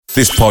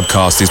This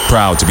podcast is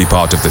proud to be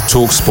part of the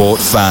TalkSport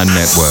Fan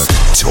Network.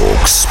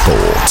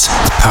 TalkSport.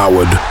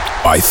 Powered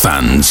by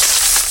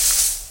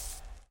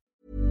fans.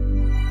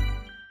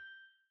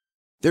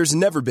 There's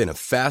never been a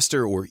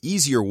faster or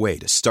easier way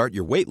to start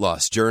your weight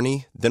loss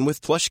journey than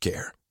with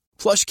PlushCare.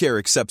 PlushCare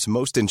accepts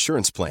most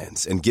insurance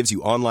plans and gives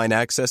you online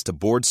access to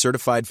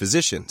board-certified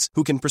physicians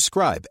who can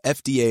prescribe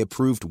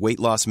FDA-approved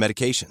weight loss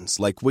medications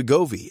like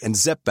Wegovy and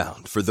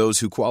Zepbound for those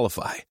who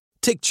qualify.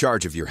 Take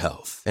charge of your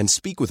health and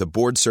speak with a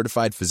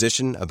board-certified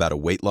physician about a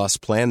weight loss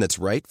plan that's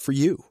right for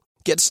you.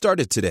 Get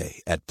started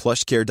today at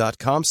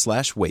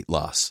plushcare.com/weight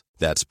loss.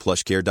 That's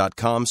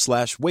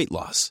plushcare.com/weight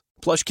loss.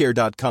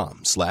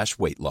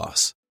 plushcare.com/weight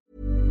loss.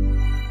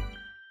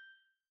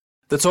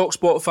 The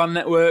TalkSport Fan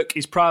Network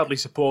is proudly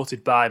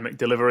supported by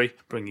McDelivery,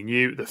 bringing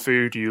you the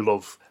food you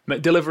love.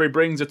 McDelivery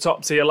brings a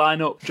top-tier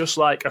lineup, just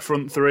like a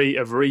front three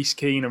of Reece,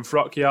 Keane and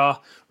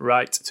Frockyar,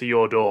 right to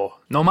your door.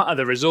 No matter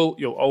the result,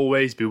 you'll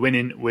always be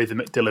winning with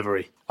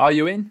McDelivery. Are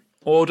you in?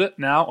 Order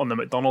now on the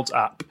McDonald's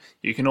app.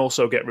 You can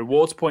also get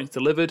rewards points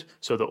delivered,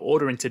 so that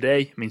ordering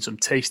today means some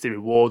tasty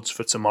rewards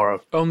for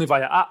tomorrow. Only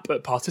via app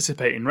at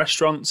participating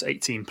restaurants,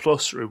 18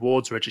 plus,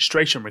 rewards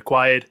registration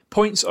required.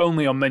 Points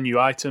only on menu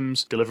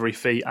items, delivery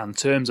fee and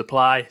terms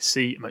apply.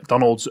 See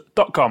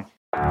mcdonalds.com.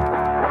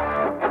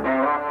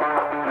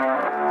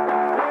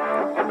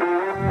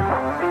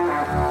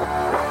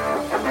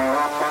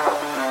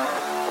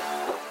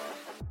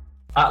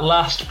 At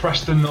last,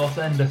 Preston North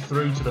End are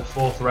through to the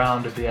fourth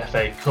round of the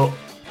FA Cup.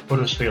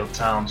 Huddersfield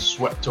Town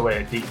swept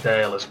away at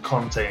Deepdale as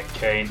Conte and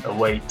Kane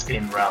await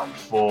in round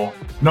 4.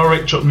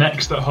 Norwich up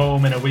next at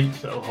home in a week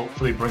that will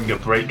hopefully bring a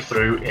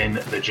breakthrough in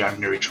the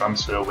January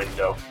transfer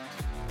window.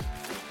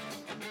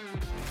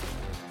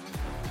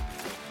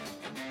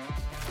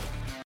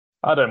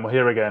 Adam, we're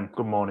here again.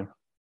 Good morning.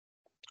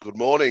 Good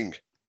morning.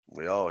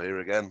 We are here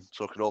again,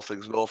 talking all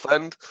things North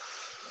End.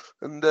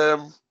 And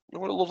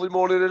what a lovely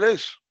morning it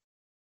is.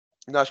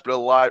 Nice bit of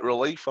light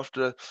relief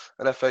after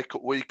an FA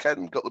Cup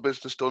weekend. Got the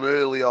business done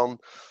early on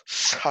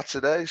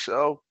Saturday.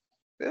 So,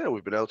 yeah,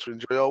 we've been able to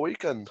enjoy our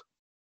weekend.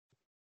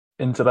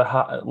 Into the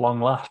hat at long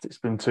last. It's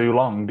been too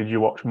long. Did you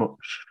watch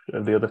much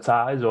of the other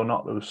ties or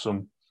not? There was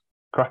some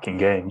cracking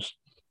games.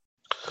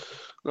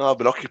 No, I've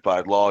been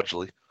occupied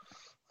largely.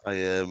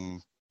 I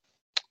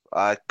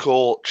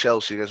caught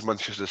Chelsea against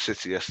Manchester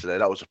City yesterday.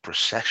 That was a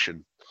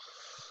procession.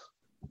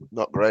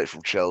 Not great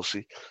from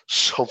Chelsea.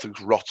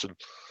 Something's rotten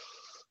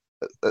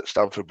at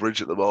Stamford Bridge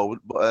at the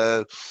moment.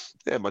 But,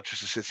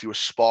 Manchester City was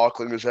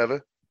sparkling as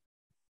ever.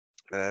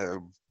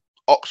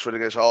 Oxford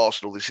against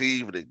Arsenal this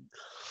evening.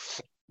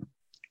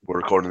 We're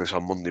recording this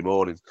on Monday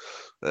morning.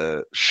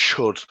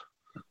 Should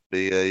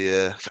be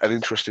an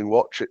interesting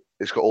watch.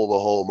 It's got all the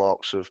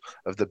hallmarks of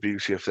the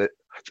beauty of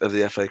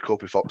the FA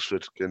Cup if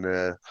Oxford can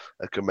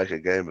make a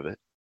game of it.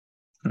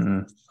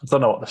 I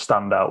don't know what the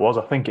standout was.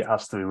 I think it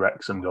has to be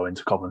Wrexham going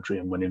to Coventry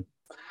and winning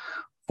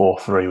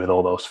 4-3 with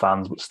all those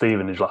fans. But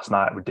Stevenage last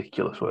night,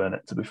 ridiculous, weren't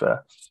it, to be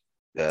fair?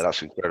 Yeah,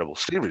 that's incredible.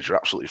 Stevenage are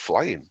absolutely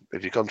flying,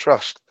 if you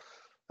contrast.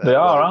 They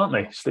are, aren't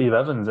they? Steve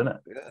Evans, isn't it?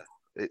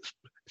 Yeah,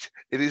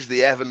 it is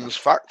the Evans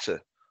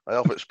factor. I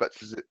half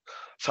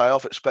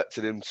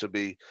expected him to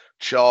be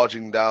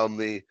charging down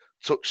the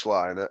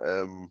touchline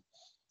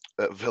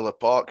at Villa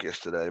Park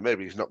yesterday.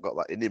 Maybe he's not got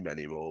that in him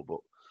anymore,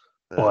 but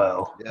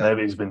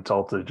maybe he's been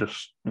told to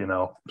just,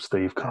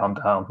 Steve, calm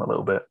down a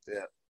little bit.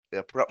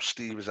 Yeah, perhaps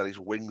Steve has had his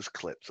wings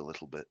clipped a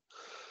little bit.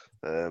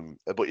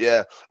 But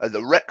yeah, and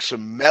the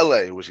Wrexham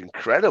melee was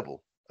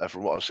incredible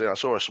from what I've seen. I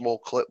saw a small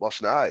clip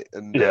last night,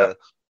 and it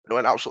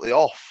went absolutely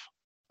off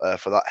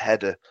for that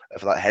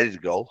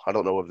headed goal. I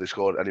don't know whether they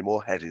scored any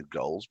more headed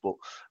goals, but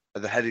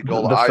the headed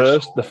goal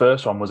the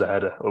first one was a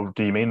header. Or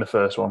do you mean the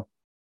first one?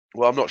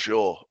 Well, I'm not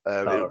sure.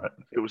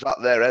 It was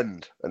at their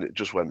end, and it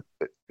just went.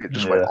 It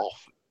just went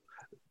off.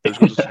 It was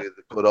good to see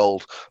the good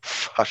old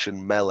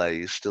fashioned melee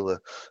is still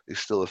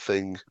a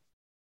thing.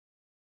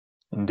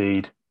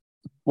 Indeed.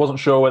 Wasn't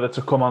sure whether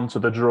to come on to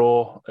the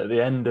draw at the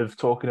end of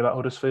talking about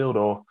Huddersfield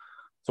or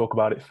talk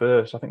about it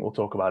first. I think we'll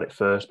talk about it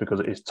first because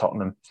it is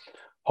Tottenham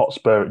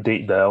Hotspur at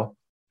Deepdale.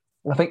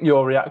 I think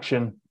your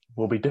reaction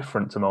will be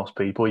different to most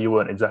people. You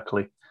weren't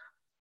exactly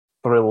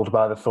thrilled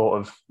by the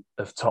thought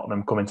of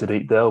Tottenham coming to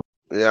Deepdale.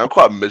 Yeah, I'm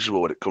quite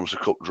miserable when it comes to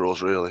cup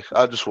draws. Really,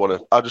 I just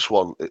want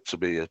it to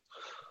be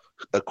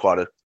a quite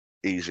a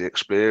easy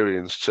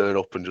experience. Turn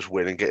up and just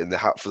win and get in the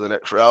hat for the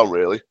next round.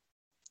 Really,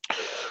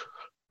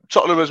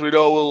 Tottenham, as we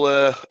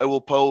know,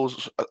 will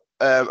pose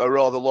a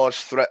rather large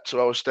threat to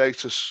our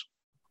status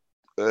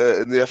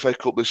in the FA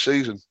Cup this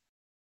season.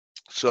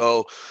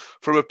 So,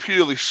 from a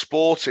purely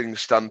sporting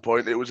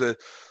standpoint, it was a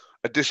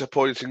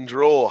disappointing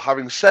draw.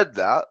 Having said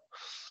that,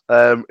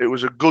 it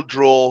was a good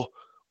draw,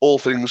 all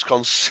things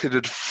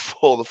considered,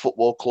 for the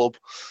football club.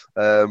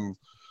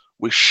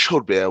 We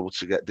should be able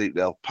to get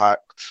Deepdale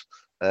packed.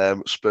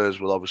 Spurs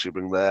will obviously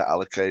bring their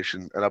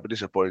allocation, and I'll be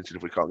disappointed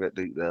if we can't get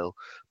Deepdale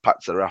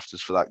packed to the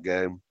rafters for that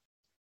game.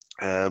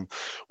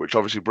 Which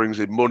obviously brings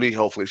in money.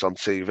 Hopefully it's on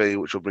TV,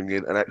 which will bring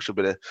in an extra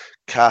bit of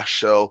cash.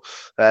 So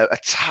a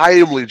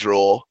timely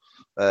draw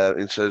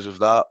in terms of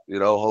that.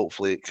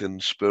 Hopefully it can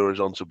spur us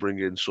on to bring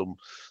in some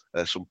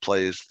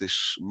players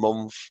this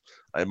month.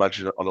 I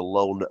imagine on a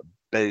loan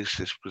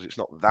basis because it's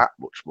not that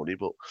much money,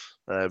 but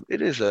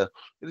it is a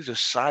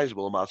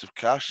sizable amount of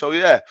cash. So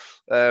yeah,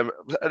 and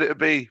it'd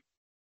be.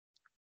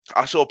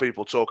 I saw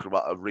people talking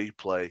about a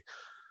replay.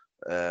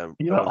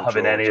 You're not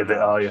having any of it,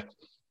 are you?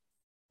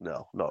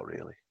 No, not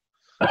really.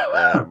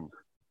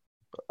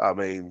 I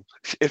mean,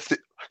 if the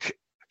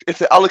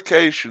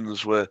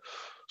allocations were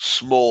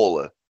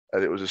smaller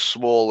and it was a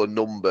smaller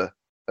number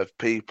of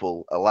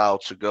people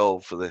allowed to go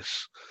for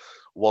this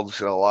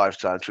once in a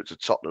lifetime trip to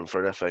Tottenham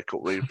for an FA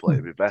Cup replay,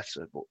 it'd be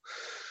better. But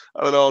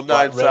I don't know,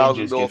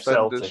 9,000 North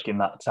Celtic in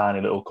that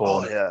tiny little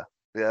corner. Oh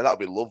yeah, that'd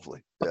be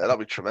lovely. Yeah, that'd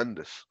be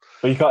tremendous.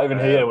 But you can't even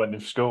hear when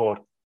they've scored.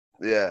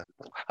 Yeah.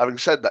 Having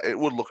said that, it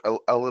would look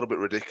a little bit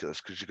ridiculous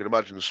because you can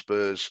imagine the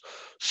Spurs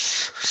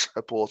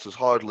supporters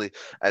hardly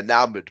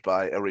enamoured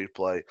by a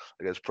replay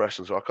against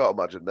Preston. So I can't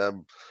imagine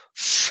them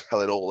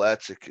selling all their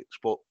tickets.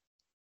 But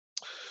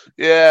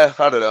yeah,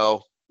 I don't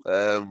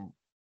know.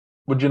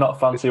 Would you not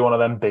fancy one of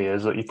them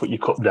beers that you put your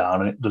cup down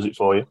and it does it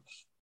for you?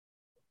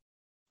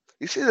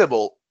 You see them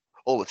all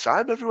the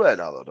time everywhere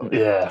now, though, don't you?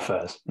 Yeah,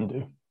 first you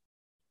do.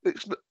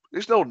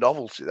 It's no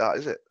novelty, that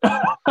is it?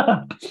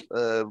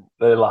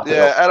 They laugh.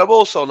 Yeah, and I'm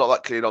also not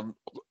that keen on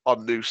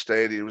new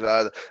stadiums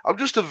either. I'm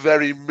just a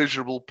very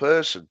miserable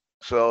person.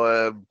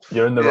 So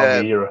you're in the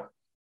wrong era.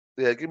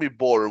 Yeah, give me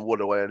Boreham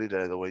Wood away any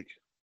day of the week.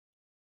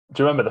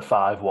 Do you remember the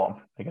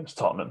 5-1 against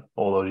Tottenham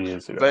all those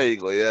years ago?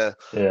 Vaguely, yeah.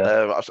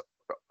 Yeah.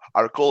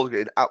 I recall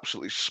getting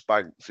absolutely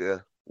spanked. Yeah,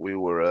 we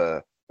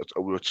were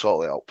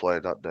totally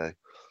outplayed that day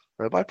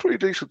by a pretty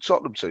decent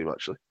Tottenham team,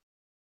 actually.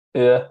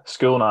 Yeah,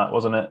 school night,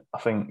 wasn't it? I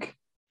think.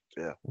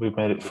 Yeah, we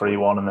made it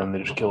 3-1, and then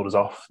they just killed us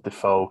off.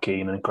 Defoe,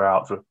 Keane, and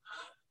Crouch were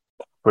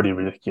pretty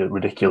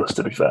ridiculous,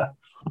 to be fair.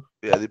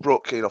 Yeah, they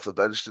brought Keane off the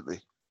bench, didn't they?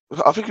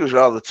 I think it was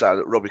around the time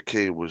that Robbie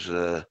Keane was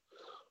a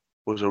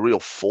real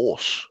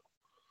force.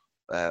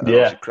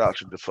 Obviously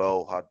Crouch and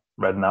Defoe had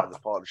the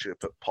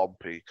partnership at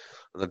Pompey,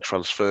 and then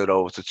transferred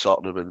over to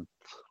Tottenham. And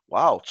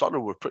wow,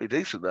 Tottenham were pretty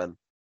decent then.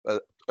 And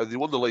they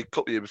won the League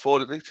Cup the year before,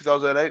 didn't they?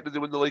 2008, did they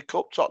win the League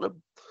Cup,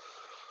 Tottenham?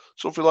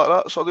 Something like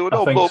that. So they were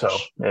no bumps. So.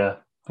 Yeah,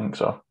 I think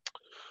so.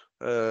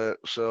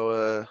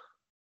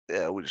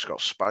 Yeah, we just got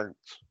spanked.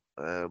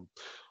 I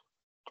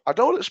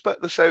don't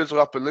expect the same to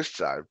happen this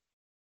time.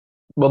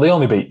 Well, they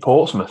only beat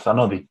Portsmouth. I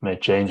know they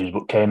made changes,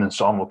 but Kane and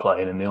Son were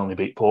playing, and they only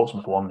beat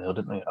Portsmouth 1-0,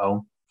 didn't they, at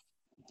home?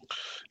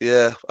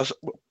 Yeah,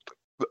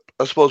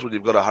 I suppose when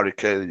you've got a Harry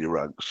Kane in your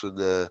ranks, and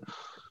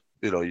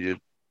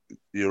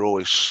you're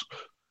always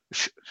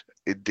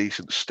in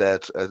decent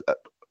stead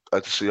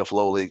to see off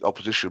low league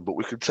opposition, but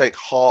we can take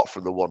heart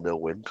from the 1-0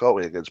 win, can't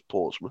we, against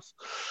Portsmouth?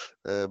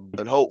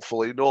 And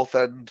hopefully North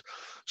End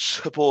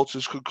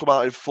supporters can come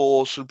out in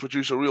force and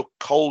produce a real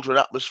cauldron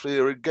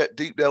atmosphere and get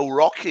Deepdale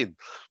rocking,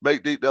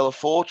 make Deepdale a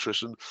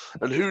fortress,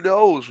 and who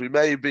knows, we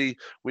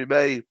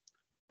may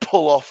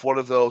pull off one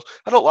of those.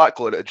 I don't like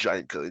calling it a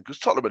giant killing because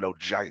Tottenham are no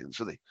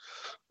giants, are they?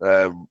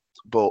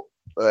 But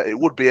it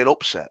would be an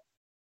upset.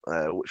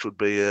 Which would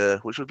be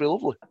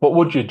lovely. What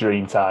would your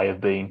dream tie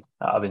have been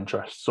out of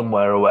interest?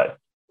 Somewhere away?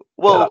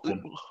 Well,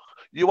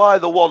 you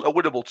either want a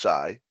winnable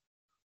tie.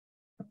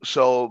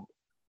 So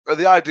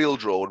the ideal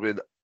draw would have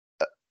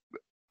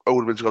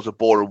been to go to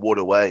Boreham Wood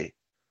away.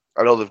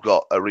 I know they've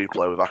got a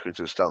replay with Accrington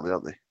and Stanley,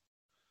 haven't they?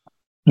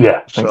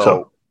 Yeah, I think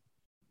so.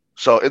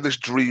 So in this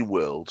dream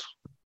world,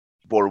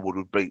 Boreham Wood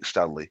would beat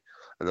Stanley,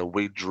 and then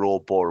we draw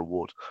Boreham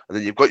Wood. And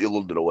then you've got your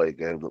London away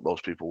game that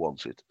most people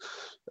wanted.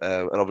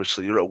 And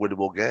obviously you're at a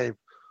winnable game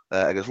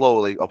against lower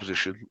league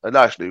opposition, a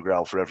nice new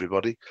ground for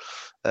everybody.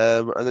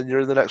 And then you're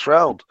in the next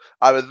round.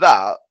 Either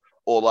that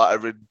or like a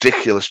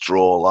ridiculous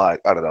draw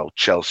like, I don't know,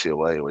 Chelsea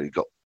away where you've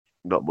got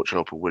not much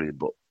hope of winning,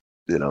 but,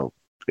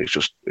 it's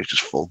just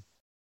fun.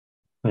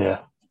 Yeah.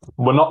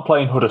 We're not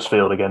playing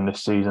Huddersfield again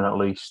this season, at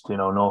least.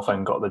 North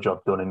End got the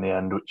job done in the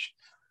end, which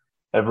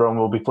everyone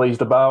will be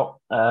pleased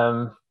about.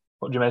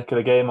 What do you make of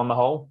the game on the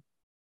whole?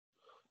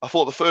 I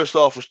thought the first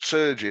half was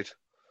turgid.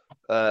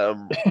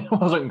 It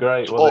wasn't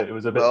great, was it? It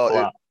was a bit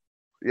flat.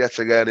 Yet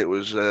again, it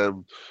was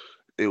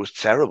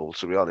terrible,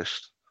 to be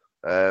honest.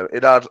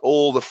 It had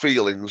all the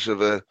feelings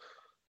of a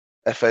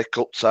FA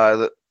Cup tie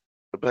that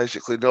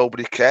basically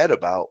nobody cared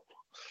about.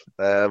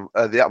 And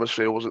the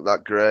atmosphere wasn't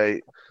that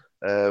great.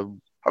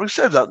 Having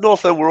said that,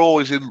 North End were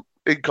always in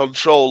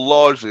control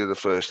largely in the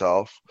first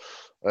half.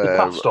 They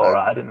passed all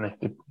right, didn't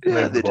they? They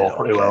made the ball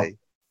pretty well.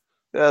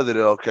 Yeah, they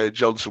did okay.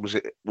 Johnson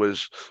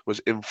was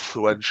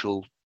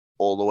influential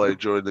all the way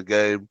during the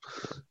game.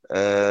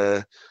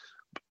 But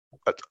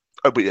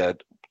yeah,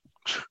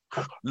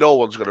 no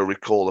one's going to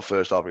recall the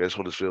first half against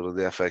Huddersfield in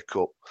the FA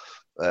Cup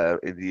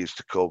in the years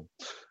to come.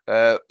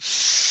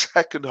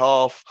 Second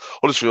half,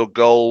 Huddersfield's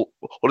goal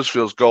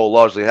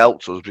largely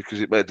helped us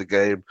because it made the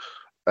game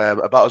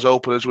about as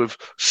open as we've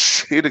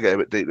seen a game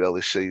at Deepdale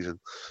this season.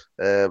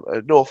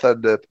 North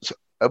End are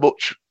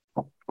much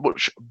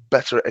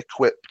better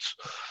equipped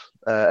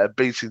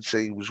beating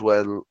teams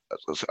when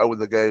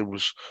the game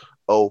was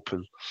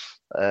open.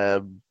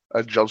 and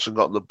Johnson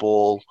got on the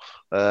ball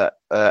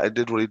and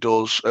did what he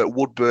does.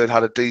 Woodburn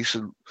had a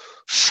decent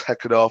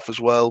second half as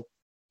well.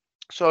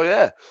 So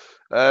yeah,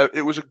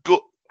 it was a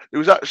good. It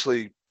was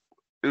actually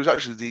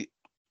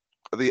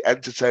the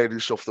entertaining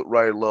stuff that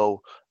Ryan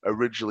Lowe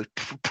originally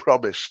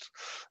promised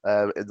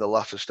in the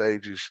latter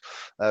stages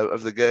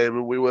of the game,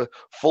 and we were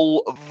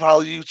full of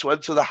value to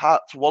enter the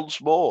hat once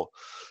more.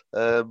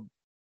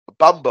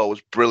 Bambo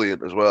was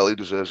brilliant as well. He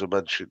deserves a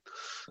mention.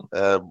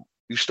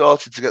 You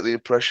started to get the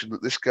impression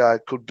that this guy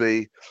could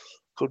be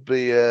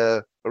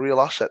a real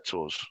asset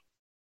to us.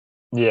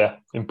 Yeah,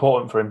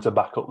 important for him to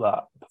back up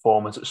that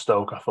performance at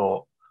Stoke. I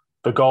thought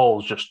the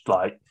goals just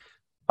like.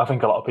 I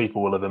think a lot of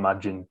people will have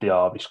imagined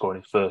Diaby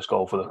scoring his first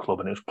goal for the club,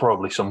 and it was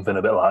probably something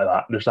a bit like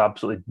that. Just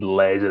absolutely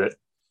lasered it.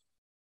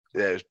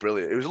 Yeah, it was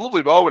brilliant. It was a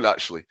lovely moment,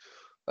 actually.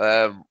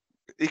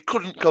 He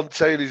couldn't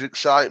contain his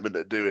excitement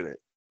at doing it.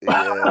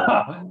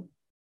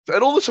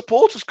 And all the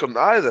supporters couldn't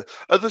either.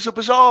 And there's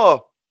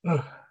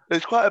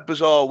it's quite a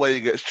bizarre way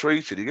he gets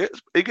treated.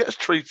 He gets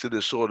treated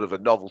as sort of a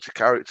novelty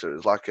character.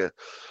 It's like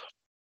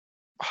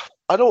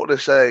I don't want to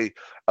say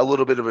a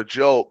little bit of a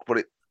joke,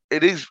 but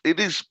it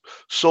is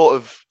sort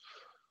of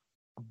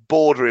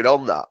bordering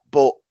on that,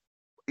 but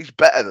he's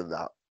better than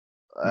that.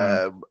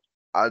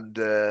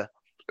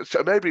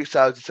 So maybe it's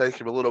time to take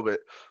him a little bit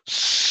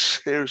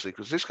seriously,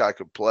 because this guy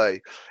can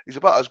play. He's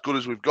about as good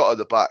as we've got at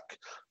the back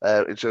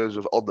in terms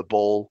of on the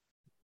ball.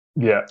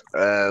 Yeah.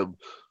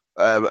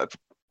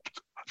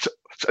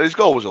 His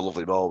goal was a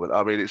lovely moment.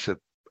 I mean, it's a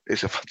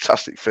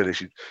fantastic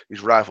finish.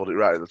 He's rifled it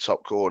right in the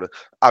top corner.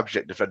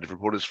 Abject defender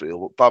from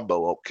Huddersfield, but Bambo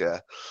won't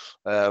care.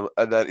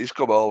 And then he's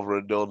come over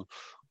and done.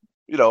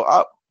 You know,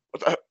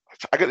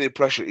 I get the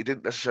impression he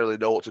didn't necessarily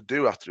know what to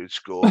do after he'd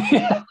scored,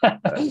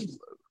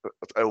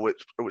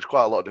 which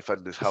quite a lot of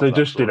defenders have. So he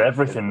just did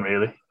everything,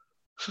 really.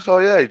 So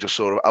yeah, he just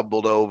sort of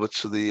ambled over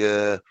to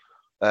the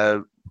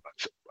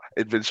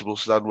invincible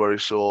stand where he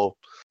saw.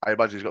 I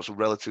imagine he's got some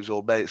relatives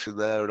or mates in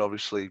there, and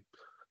obviously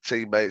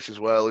teammates as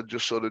well, and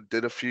just sort of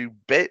did a few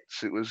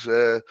bits. It was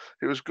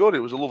good. It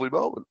was a lovely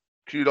moment.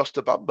 Kudos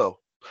to Bambo.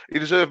 He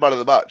deserved man of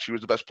the match. He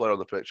was the best player on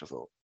the pitch, I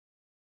thought.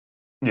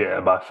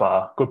 Yeah, by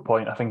far. Good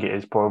point. I think it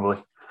is probably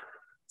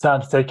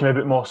time to take him a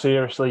bit more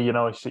seriously. You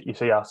know, you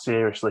see how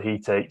seriously he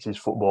takes his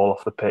football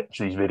off the pitch,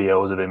 these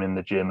videos of him in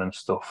the gym and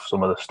stuff.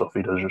 Some of the stuff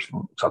he does just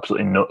looks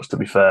absolutely nuts, to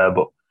be fair,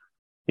 but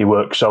he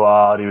works so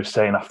hard. He was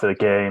saying after the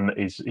game that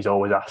he's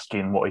always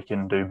asking what he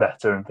can do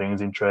better and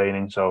things in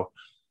training. So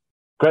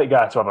great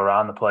guy to have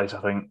around the place. I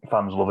think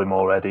fans love him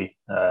already.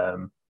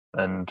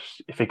 And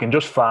if he can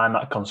just find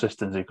that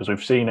consistency, because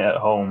we've seen it at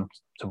home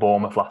to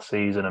Bournemouth last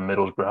season and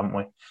Middlesbrough, haven't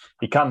we?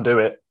 He can do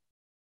it.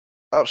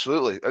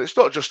 Absolutely. And it's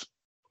not just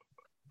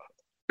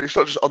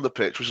on the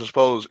pitch, which I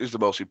suppose is the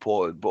most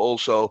important, but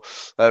also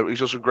he's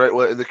done some great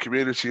work in the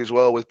community as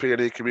well, with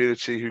P&E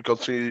community, who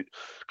continue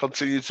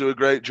to do a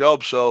great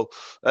job. So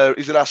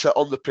he's an asset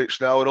on the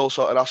pitch now, and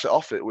also an asset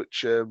off it,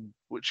 which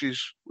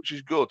is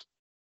good.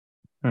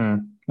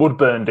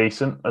 Woodburn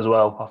decent as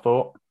well, I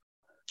thought,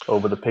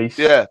 over the piece.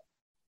 Yeah.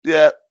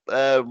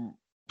 I'm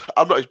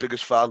not his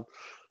biggest fan,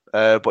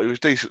 but he was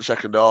decent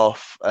second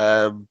half.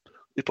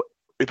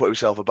 He put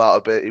himself about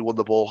a bit. He won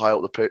the ball high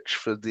up the pitch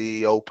for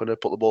the opener,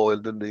 put the ball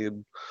in, didn't he?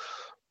 And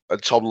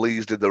Tom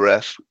Lees did the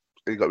rest.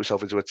 He got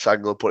himself into a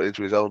tangle and put it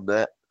into his own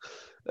net.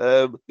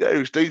 He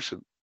was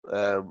decent.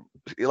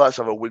 He likes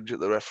to have a whinge at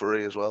the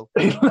referee as well.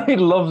 He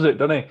loves it,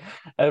 doesn't he?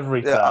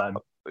 Every time.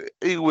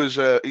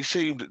 He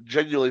seemed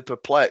genuinely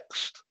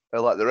perplexed,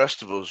 like the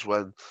rest of us,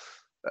 when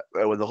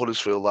the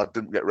Huddersfield lad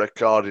didn't get red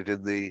carded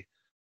in the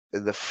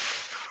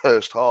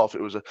first half.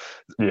 That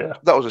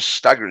was a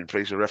staggering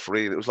piece of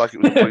refereeing. It was like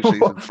it was a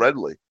pre-season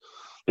friendly.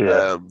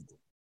 Yeah.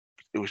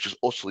 It was just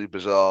utterly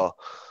bizarre.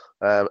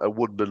 And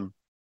Woodburn,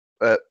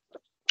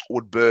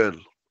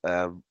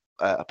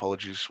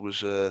 apologies, was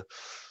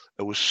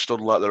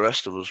stunned like the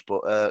rest of us.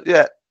 But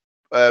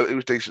it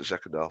was decent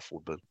second half.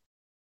 Woodburn.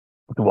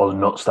 It was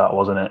nuts, that,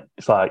 wasn't it?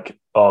 It's like,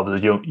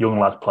 there's a young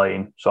lad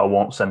playing, so I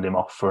won't send him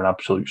off for an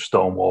absolute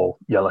stonewall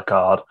yellow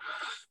card.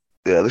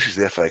 Yeah, this is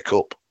the FA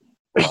Cup.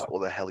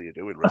 What the hell are you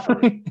doing,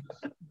 referee?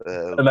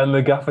 And then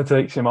the gaffer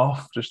takes him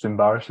off, just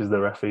embarrasses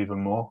the ref even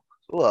more.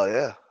 Well,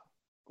 yeah.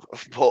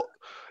 But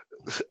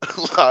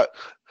like,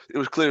 it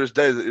was clear as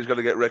day that he was going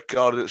to get red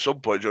carded at some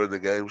point during the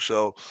game,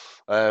 so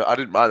I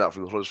didn't mind that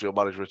from the Huddersfield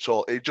manager at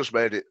all. It just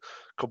made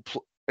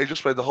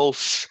the whole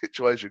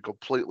situation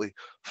completely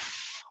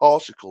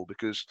farcical,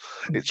 because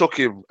it took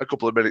him a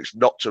couple of minutes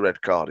not to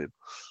red card him,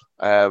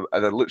 and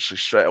then literally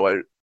straight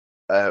away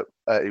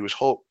he was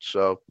hooked.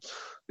 So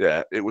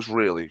yeah, it was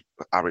really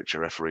amateur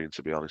refereeing,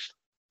 to be honest.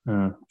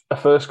 A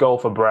first goal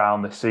for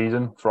Brown this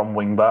season from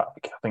wing back.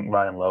 I think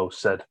Ryan Lowe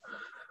said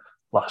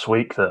last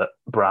week that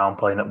Brown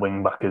playing at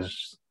wing back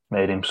has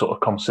made him sort of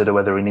consider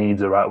whether he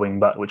needs a right wing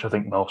back, which I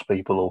think most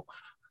people will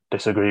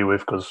disagree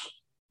with, because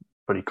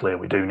pretty clear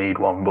we do need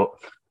one. But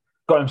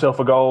got himself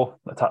a goal,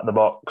 attacked the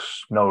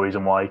box. No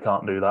reason why he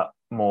can't do that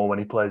more when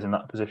he plays in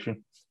that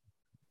position.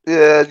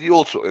 Yeah, you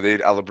ultimately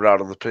need Alan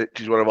Brown on the pitch.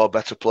 He's one of our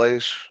better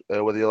players,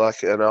 whether you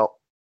like it or not.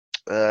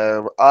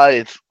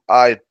 I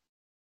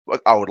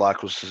would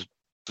like us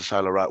to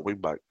sign a right wing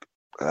back.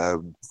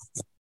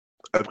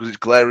 Because it's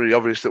glaringly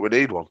obvious that we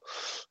need one.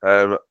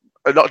 And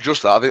not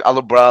just that, I think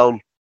Alan Brown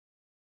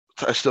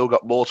has still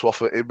got more to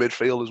offer in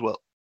midfield as well.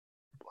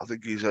 I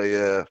think he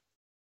gets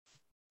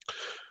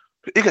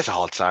a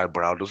hard time,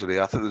 Brown, doesn't he?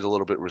 I think there's a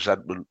little bit of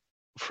resentment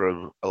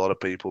from a lot of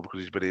people because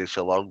he's been here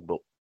so long, but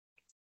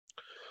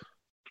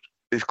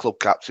he's club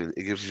captain.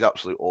 He gives his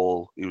absolute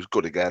all. He was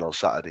good again on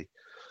Saturday.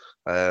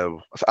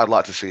 I'd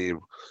like to see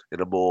him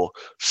in a more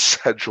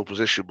central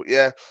position, but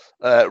yeah,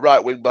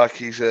 right wing back.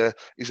 He's a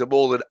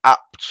more than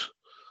apt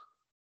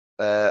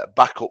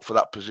backup for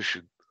that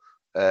position.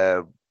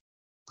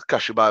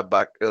 Cast your mind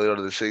back earlier on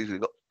in the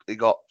season, he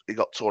got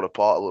torn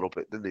apart a little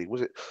bit, didn't he?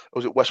 Was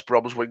it West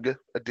Brom's winger,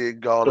 Dean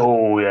Garner?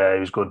 Oh yeah, he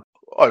was good.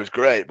 Oh, he was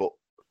great, but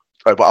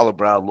Alan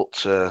Brown looked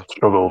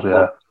struggled.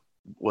 Yeah.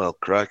 Well,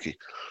 crikey,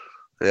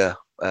 yeah.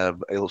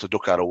 He looks a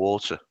duck out of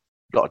water.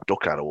 Not a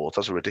duck out of water.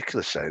 That's a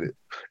ridiculous saying.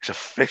 It's a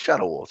fish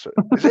out of water.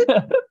 Is it?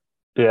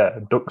 Yeah,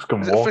 ducks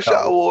can walk. Fish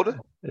out of water.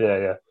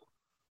 Yeah.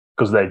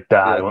 Because they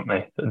die, won't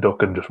they? A duck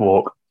can just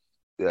walk.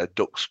 Yeah,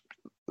 ducks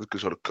can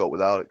sort of cope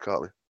without it,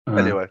 can't they?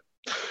 Anyway,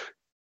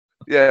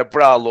 yeah,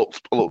 Brown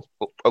looked a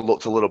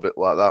little bit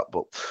like that,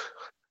 but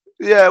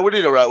yeah, we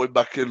need a right wing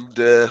back, and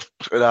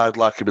I'd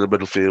like him in the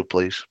middle field,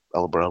 please,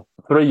 Alan Brown.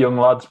 3 young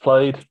lads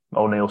played.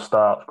 O'Neill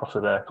starts,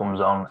 Crossadare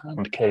comes on,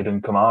 and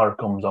Caden Kamara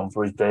comes on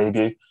for his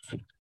debut.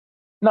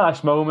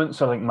 Nice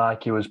moments. I think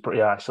Mikey was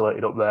pretty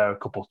isolated up there, a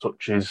couple of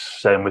touches,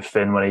 same with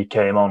Finn when he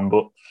came on,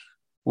 but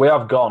we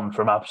have gone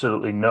from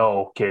absolutely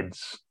no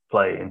kids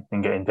playing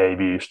and getting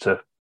debuts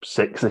to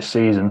 6 this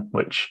season,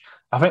 which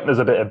I think there's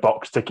a bit of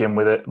box ticking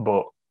with it,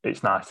 but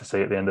it's nice to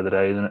see at the end of the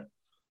day, isn't it?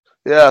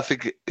 Yeah, I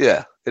think it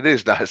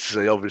is nice to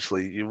see.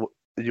 Obviously, you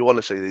want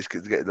to see these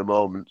kids getting the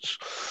moments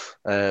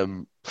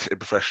in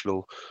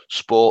professional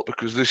sport,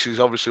 because this is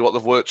obviously what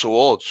they've worked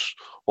towards.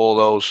 All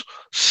those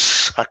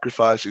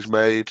sacrifices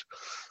made,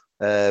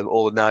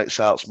 all the nights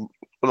out. Well,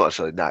 not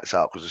necessarily nights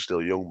out because they're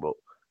still young, but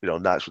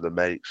nights with their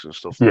mates and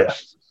stuff. Yeah.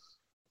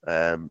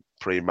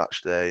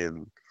 Pre-match day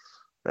and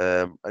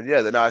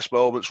yeah, the nice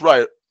moments.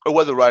 Right,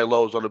 whether Ryan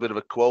Lowe's on a bit of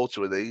a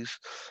quota with these,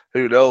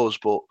 who knows?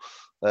 But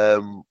I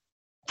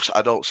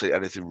don't see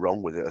anything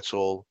wrong with it at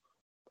all,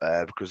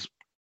 because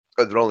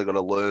they're only going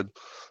to learn.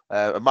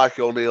 And Mike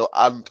O'Neill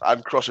and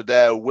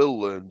Crossadare will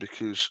learn,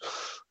 because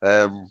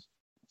they're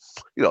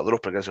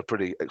up against a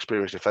pretty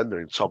experienced defender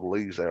in Tom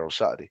Lees there on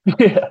Saturday.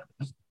 Yeah.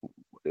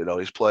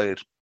 He's played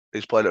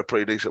at a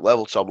pretty decent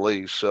level, Tom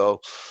Lees. So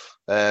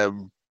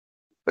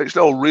it's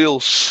no real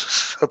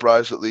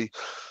surprise that they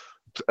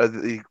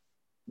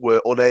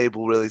were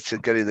unable really to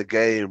get in the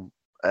game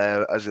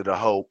as they'd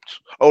hoped.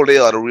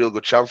 O'Neill had a real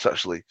good chance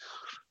actually,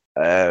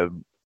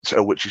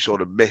 which he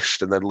sort of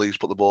missed, and then Lees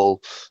put the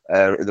ball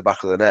in the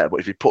back of the net.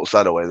 But if he puts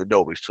that away, then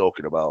nobody's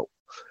talking about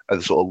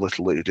the sort of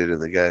little that he did in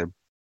the game.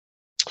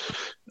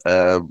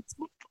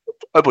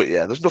 But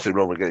yeah, there's nothing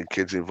wrong with getting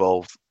kids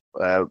involved.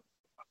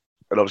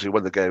 And obviously,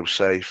 when the game's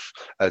safe,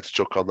 to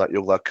chuck on that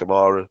young lad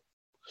Kamara,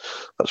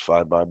 that's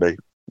fine by me.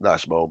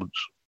 Nice moments.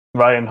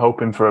 Ryan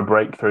hoping for a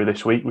breakthrough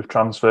this week with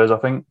transfers, I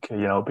think.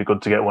 It'd be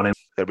good to get one in.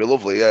 It'd be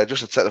lovely, yeah,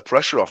 just to take the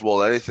pressure off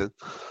more than anything.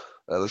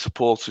 The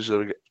supporters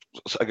are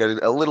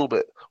getting a little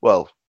bit,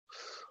 well,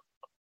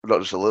 not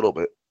just a little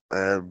bit,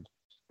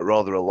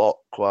 rather a lot,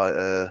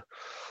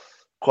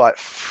 quite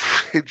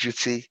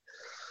fidgety.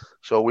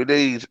 So we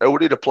need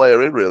a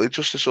player in, really,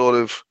 just to sort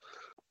of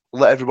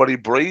let everybody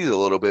breathe a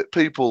little bit.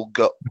 People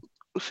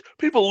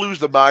lose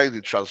their mind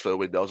in transfer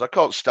windows. I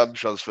can't stand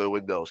transfer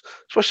windows,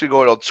 especially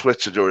going on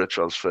Twitter during a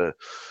transfer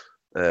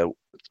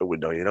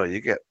window.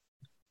 You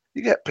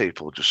get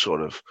people just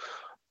sort of,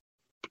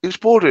 it's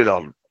bordering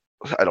on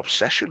an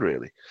obsession,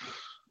 really,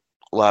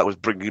 like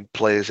with bringing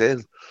players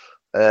in.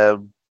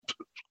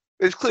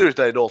 It's clear as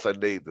day North End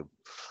need them,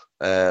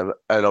 and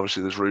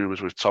obviously there's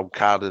rumours with Tom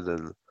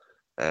Cannon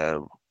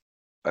and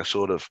a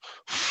sort of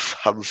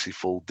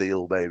fanciful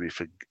deal maybe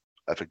for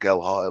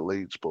Gelhardt at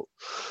Leeds, but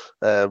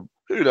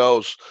who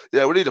knows?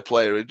 Yeah, we need a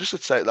player in just to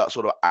take that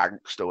sort of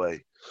angst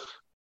away.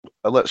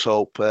 And let's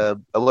hope they're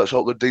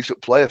a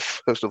decent player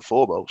first and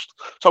foremost.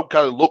 Tom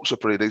Cannon looks a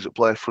pretty decent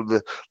player from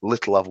the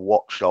little I've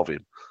watched of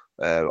him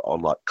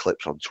on like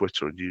clips on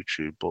Twitter and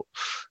YouTube. But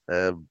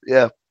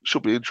yeah,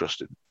 should be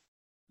interesting.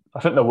 I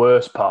think the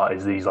worst part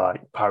is these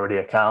like parody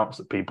accounts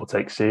that people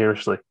take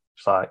seriously.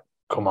 It's like,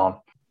 come on.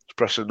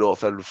 Preston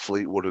North End,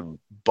 Fleetwood and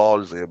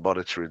Barnsley are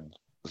monitoring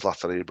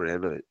Zlatan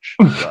Ibrahimovic.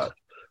 Like,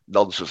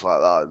 nonsense like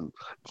that.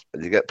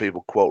 And you get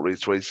people quote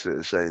retweeting it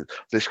and saying,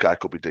 this guy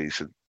could be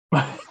decent.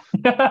 Come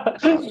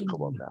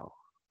on now.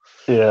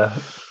 Yeah.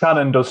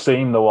 Cannon does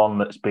seem the one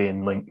that's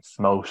being linked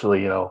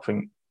mostly. I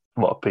think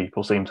a lot of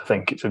people seem to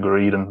think it's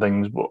agreed and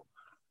things, but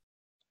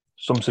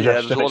some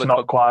suggestion it's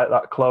not quite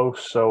that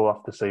close, so we'll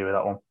have to see with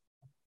that one.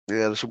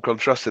 Yeah, there's some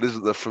contrasting,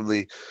 isn't there, from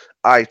the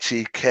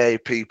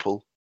ITK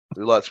people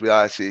They like to be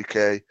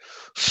ITK.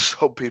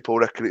 Some people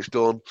reckon it's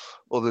done.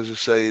 Others are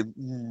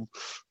saying,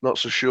 not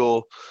so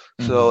sure.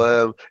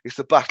 So it's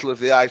the battle of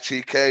the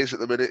ITKs at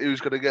the minute.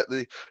 Who's going to get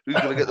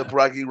the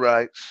bragging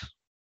rights?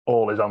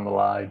 All is on the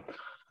line.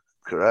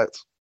 Correct.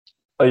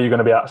 Are you going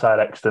to be outside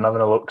Exton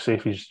having a look, see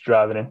if he's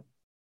driving in?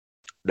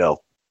 No.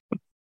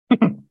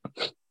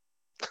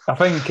 I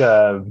think,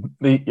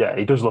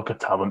 he does look a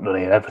talent,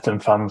 doesn't he? Everton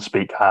fans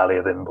speak highly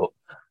of him, but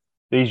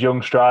these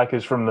young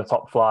strikers from the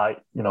top flight,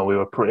 we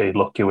were pretty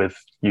lucky with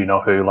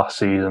you-know-who last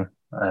season.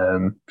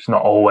 It's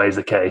not always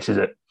the case, is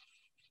it?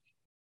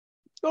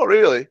 Not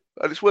really.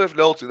 And it's worth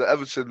noting that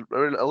Everton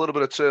are in a little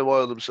bit of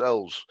turmoil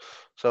themselves.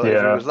 So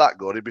if he was that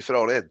good, he'd be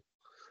thrown in.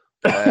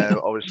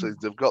 Obviously,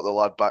 they've got the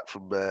lad back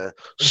from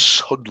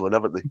Sunderland,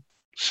 haven't they?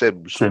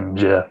 Sims,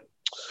 yeah.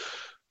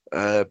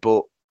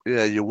 But,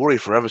 yeah, you worry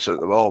for Everton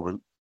at the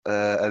moment.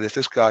 And if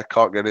this guy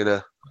can't get in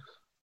a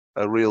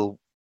real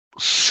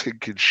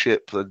sinking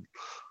ship, then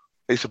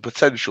it's a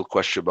potential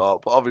question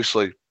mark. But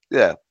obviously,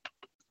 yeah,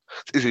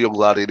 he's a young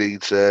lad. He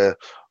needs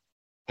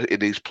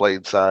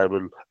playing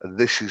time, and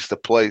this is the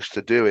place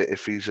to do it.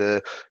 If he's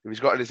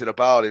got anything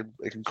about him,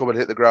 he can come and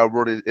hit the ground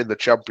running in the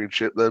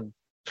Championship. Then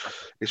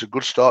it's a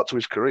good start to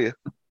his career.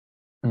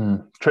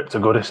 Trip to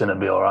Goodison would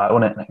be all right,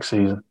 wouldn't it, next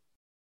season?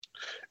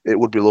 It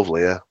would be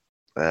lovely, yeah.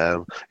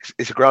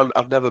 It's a ground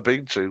I've never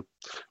been to.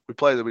 We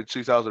played them in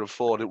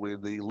 2004, didn't we,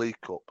 in the League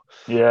Cup?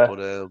 Yeah.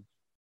 But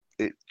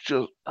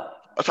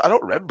I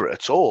don't remember it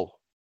at all,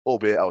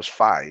 albeit I was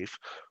 5.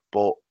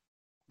 But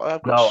I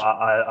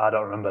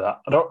don't remember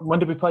that. When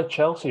did we play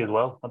Chelsea as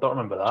well? I don't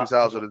remember that.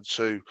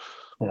 2002.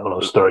 Yeah, well, I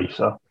was 3,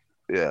 so.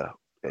 Yeah,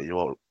 you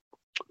won't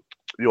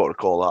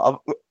recall that.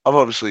 I've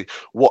obviously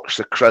watched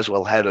the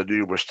Creswell header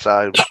numerous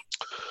times,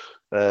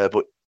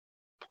 but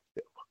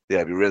yeah,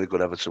 it'd be really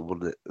good Everton,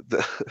 wouldn't it?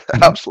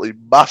 Absolutely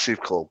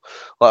massive club.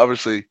 Like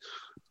obviously,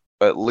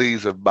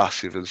 Leeds are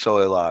massive, and so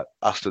are like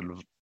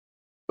Aston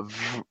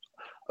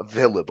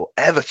Villa, but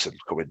Everton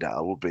coming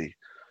down would be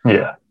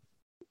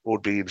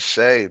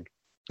insane.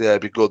 Yeah,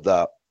 it'd be good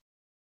that.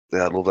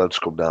 Yeah, I'd love them to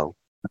come down.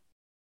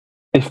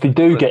 If they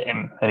do get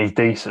him and he's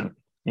decent,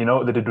 you know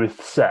what they did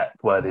with Seth,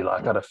 where they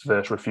had a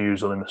first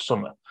refusal in the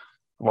summer.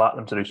 I'd like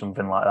them to do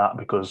something like that,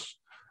 because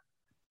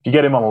if you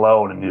get him on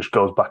loan and he just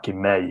goes back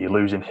in May, you're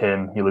losing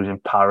him, you're losing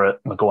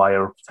Parrott,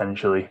 Maguire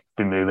potentially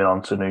be moving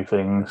on to new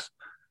things.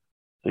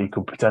 So you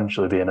could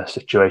potentially be in a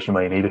situation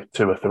where you need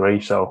 2 or 3.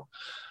 So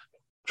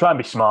try and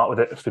be smart with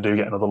it. If they do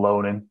get another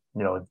loan in,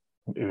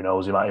 who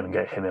knows, you might even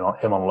get him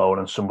on loan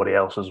and somebody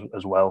else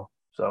as well.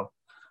 So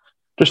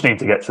just need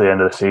to get to the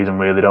end of the season,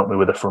 really, don't we,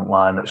 with a front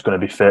line that's going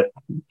to be fit.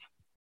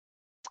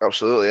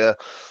 Absolutely, yeah.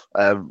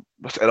 And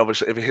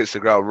obviously, if he hits the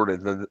ground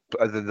running, then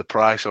the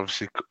price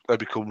obviously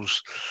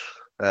becomes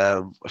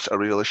a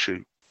real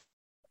issue.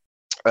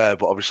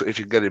 But obviously, if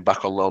you get him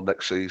back on loan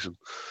next season,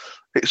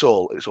 it's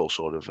all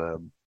sort of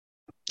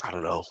I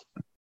don't know.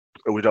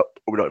 We don't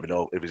even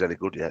know if he's any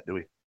good yet, do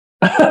we?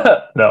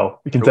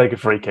 No, we can take a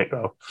free kick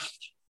though.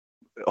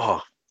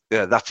 Oh,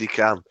 yeah, that he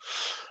can.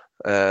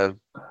 Yeah,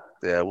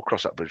 we'll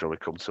cross that bridge when we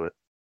come to it.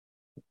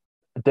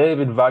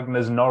 David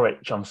Wagner's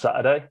Norwich on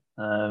Saturday.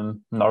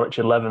 Norwich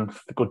 11th,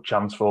 good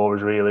chance for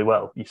us, really.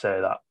 Well, you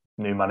say that,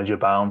 new manager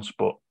bounce,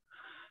 but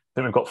I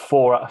think we've got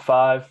 4 out of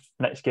 5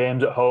 next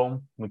games at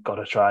home. We've got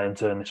to try and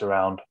turn this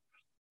around.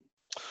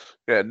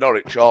 Yeah,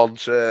 Norwich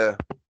aren't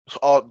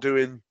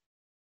doing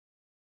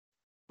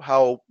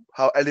how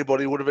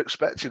anybody would have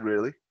expected,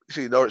 really. You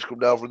see Norwich come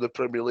down from the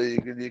Premier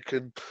League, and you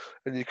can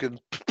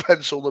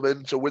pencil them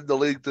in to win the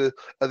league the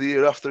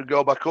year after and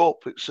go back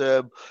up.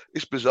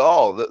 It's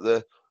bizarre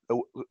that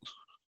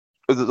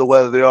the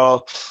way they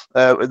are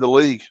in the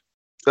league,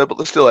 but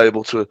they're still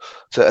able to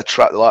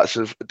attract the likes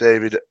of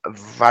David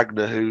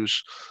Wagner,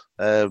 who's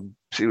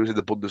he was in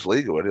the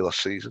Bundesliga already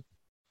last season.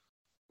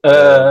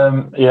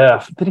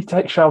 Yeah, did he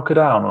take Schalke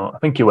down? Or I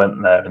think he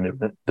went there, and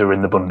they were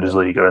in the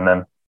Bundesliga, and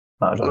then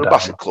they're a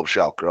massive club,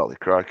 Schalke, aren't they?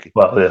 Crikey.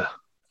 Well, yeah.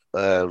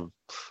 And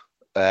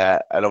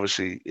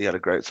obviously he had a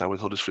great time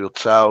with Huddersfield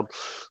Town.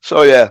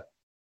 So yeah,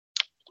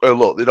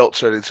 look, they don't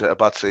turn into a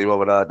bad team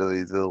overnight, do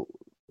they?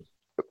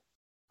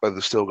 And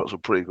they've still got some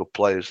pretty good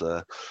players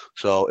there,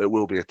 so it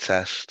will be a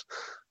test.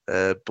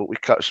 But we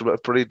catch them at a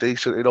pretty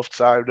decent enough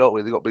time, don't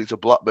we? They got beat to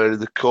Blackburn in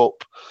the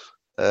cup.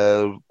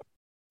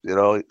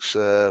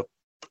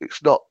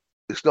 It's not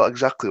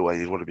exactly where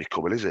you want to be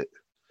coming, is it?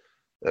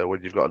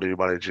 When you've got a new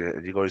manager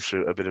and you're going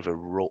through a bit of a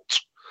rut,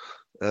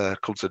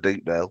 come to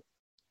Deepdale.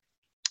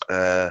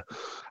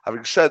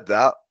 Having said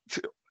that,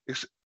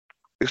 it's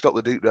not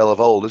the Deepdale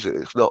of old, is it?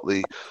 It's not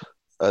the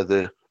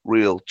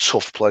real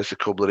tough place to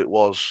come that it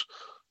was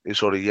in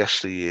sort of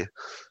yesteryear.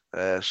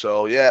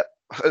 So yeah,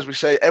 as we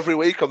say every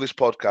week on this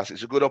podcast,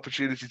 it's a good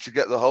opportunity to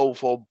get the home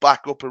form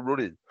back up and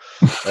running.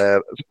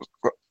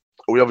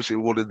 We obviously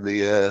won in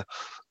the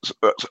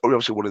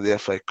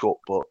FA Cup,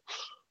 but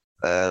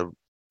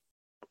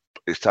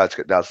it's time to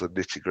get down to the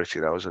nitty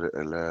gritty now, isn't it?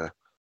 And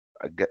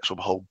get some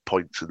home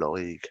points in the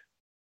league.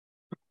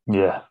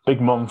 Yeah, big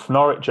month.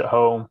 Norwich at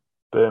home,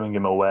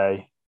 Birmingham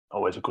away.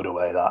 Always a good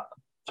away, that.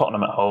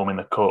 Tottenham at home in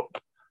the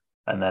Cup,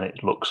 and then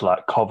it looks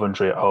like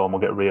Coventry at home will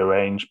get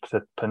rearranged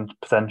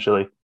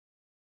potentially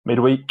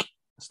midweek,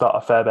 start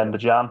of Feb, end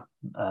of Jan,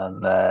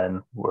 and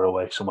then we're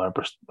away somewhere,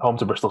 home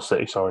to Bristol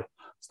City, start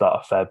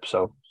of Feb.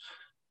 So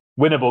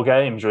winnable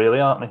games, really,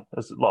 aren't they?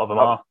 As a lot of them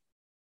are.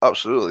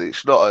 Absolutely.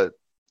 It's not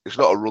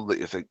a run that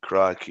you think,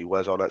 crikey,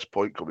 where's our next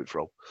point coming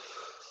from?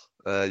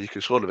 You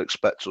can sort of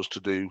expect us to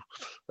do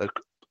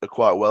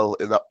quite well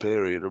in that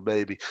period, and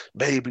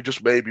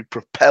maybe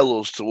propel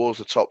us towards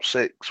the top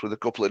six with a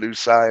couple of new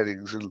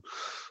signings and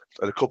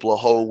a couple of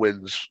home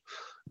wins.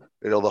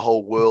 You know, the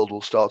whole world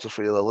will start to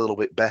feel a little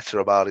bit better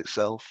about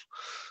itself.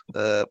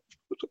 But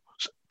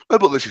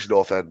this is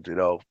North End, you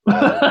know.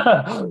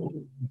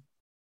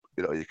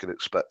 You know, you can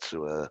expect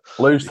to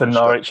lose to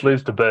Norwich,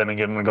 lose to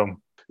Birmingham, and go.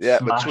 Yeah,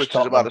 but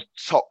Twitter's about as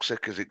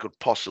toxic as it could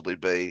possibly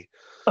be.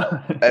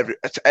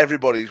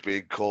 Everybody's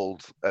being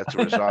called to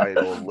resign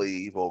or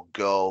leave or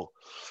go.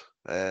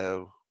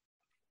 But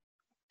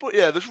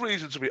yeah, there's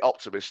reason to be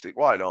optimistic.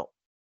 Why not?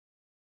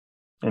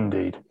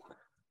 Indeed.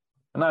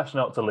 A nice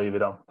note to leave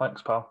it on.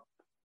 Thanks, pal.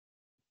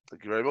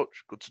 Thank you very much.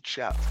 Good to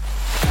chat.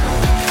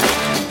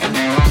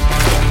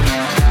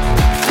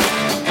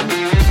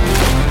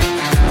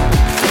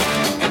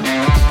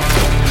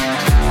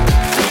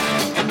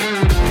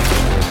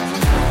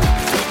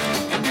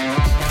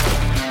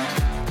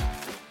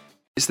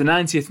 It's the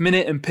 90th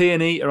minute and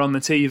P&E are on the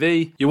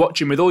TV. You're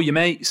watching with all your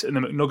mates and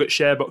the McNugget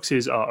share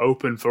boxes are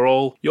open for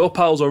all. Your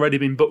pal's already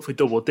been booked for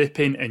double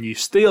dipping and you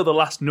steal the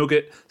last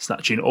nugget,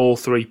 snatching all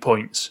 3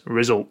 points.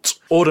 Result: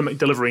 order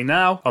McDelivery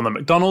now on the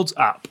McDonald's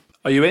app.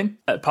 Are you in?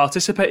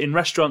 Participate in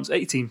restaurants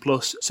 18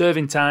 plus,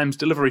 serving times,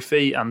 delivery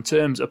fee and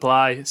terms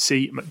apply.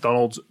 See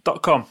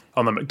mcdonalds.com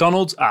on the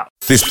McDonald's app.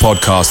 This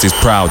podcast is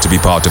proud to be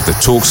part of the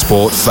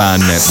TalkSport Fan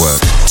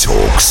Network.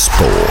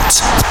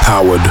 TalkSport.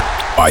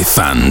 Powered by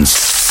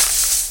fans.